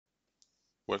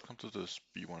Welcome to this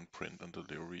B1 print and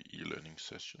delivery e-learning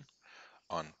session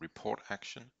on report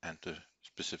action and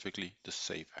specifically the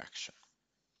save action.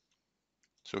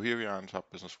 So here we are in SAP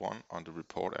Business One on the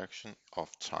report action of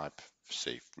type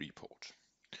save report.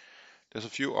 There's a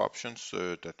few options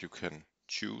that you can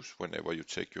choose whenever you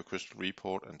take your crystal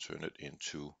report and turn it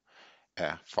into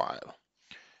a file.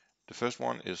 The first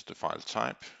one is the file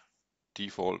type.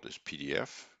 Default is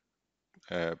PDF.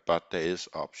 But there is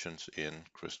options in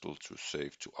Crystal to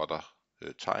save to other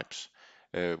types,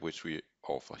 which we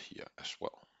offer here as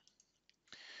well.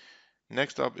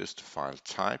 Next up is the file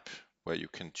type, where you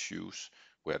can choose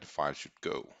where the file should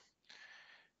go.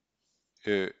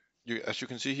 As you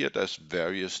can see here, there's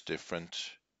various different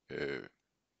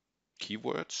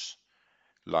keywords,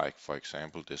 like for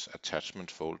example this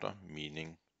attachment folder,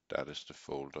 meaning that is the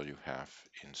folder you have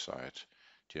inside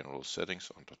general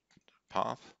settings under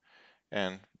path,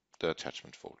 and the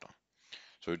attachment folder.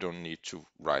 So you don't need to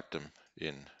write them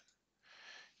in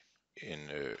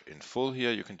full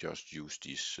here. You can just use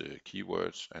these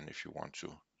keywords, and if you want to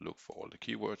look for all the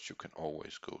keywords, you can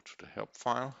always go to the help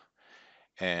file,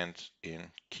 and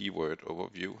in keyword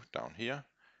overview down here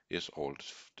is all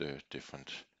the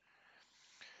different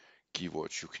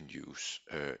keywords you can use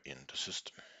in the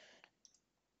system.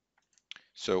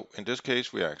 So in this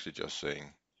case, we are actually just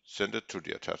saying send it to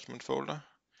the attachment folder,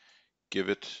 give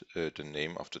it the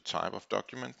name of the type of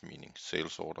document, meaning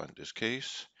sales order in this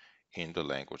case, in the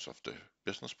language of the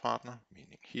business partner,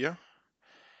 meaning here,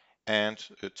 and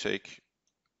take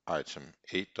item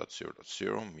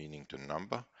 8.0.0, meaning the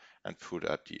number, and put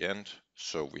at the end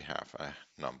so we have a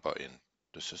number in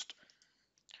the system.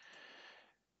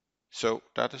 So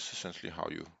that is essentially how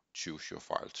you choose your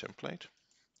file template.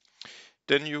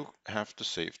 Then you have the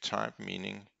save type,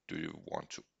 meaning do you want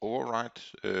to overwrite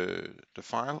the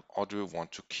file, or do you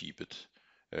want to keep it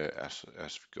as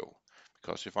we go?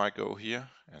 Because if I go here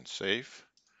and save,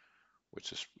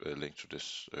 which is linked to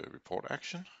this report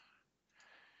action,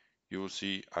 you will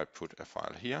see I put a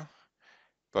file here.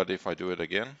 But if I do it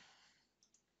again,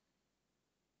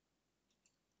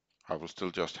 I will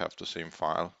still just have the same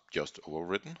file, just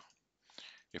overwritten.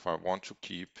 If I want to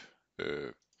keep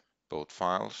both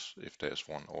files, if there's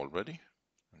one already,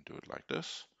 and do it like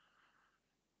this,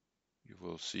 you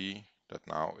will see that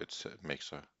now it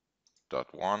makes a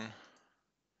 .1,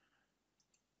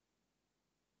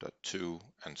 .2,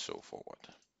 and so forward.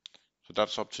 So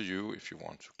that's up to you if you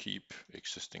want to keep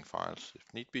existing files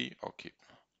if need be, or keep.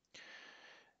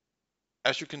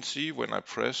 As you can see, when I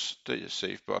press the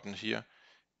save button here,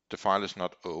 the file is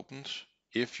not opened.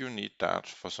 If you need that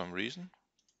for some reason,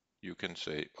 you can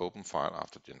say open file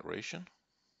after generation,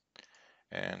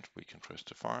 and we can press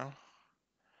the file.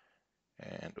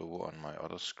 And over on my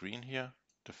other screen here,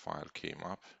 the file came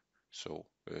up, so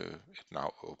it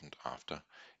now opened after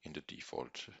in the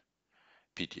default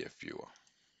PDF viewer.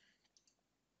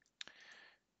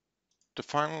 The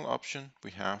final option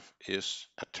we have is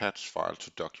attach file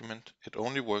to document. It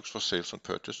only works for sales and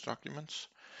purchase documents,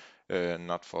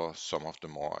 not for some of the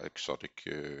more exotic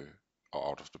or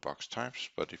out-of-the-box types.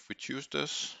 But if we choose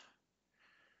this,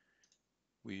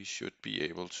 we should be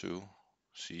able to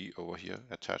see over here,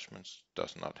 attachments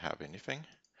does not have anything.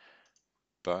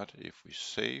 But if we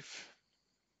save,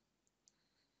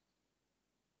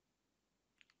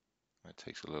 it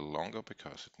takes a little longer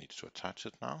because it needs to attach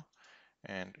it now.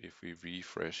 And if we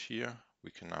refresh here,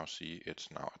 we can now see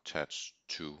it's now attached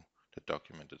to the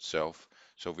document itself.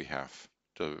 So we have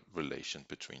the relation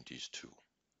between these two.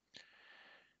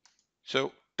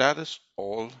 So that is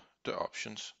all the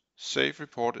options. Save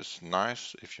report is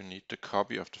nice if you need the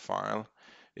copy of the file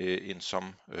in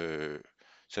some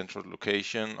central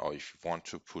location, or if you want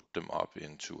to put them up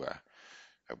into a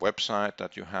website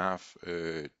that you have,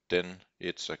 then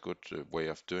it's a good way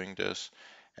of doing this.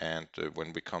 And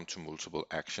when we come to multiple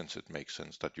actions, it makes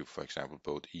sense that you, for example,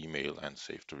 both email and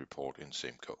save the report in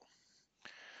same go.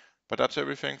 But that's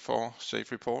everything for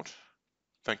Save Report.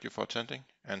 Thank you for attending,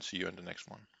 and see you in the next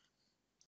one.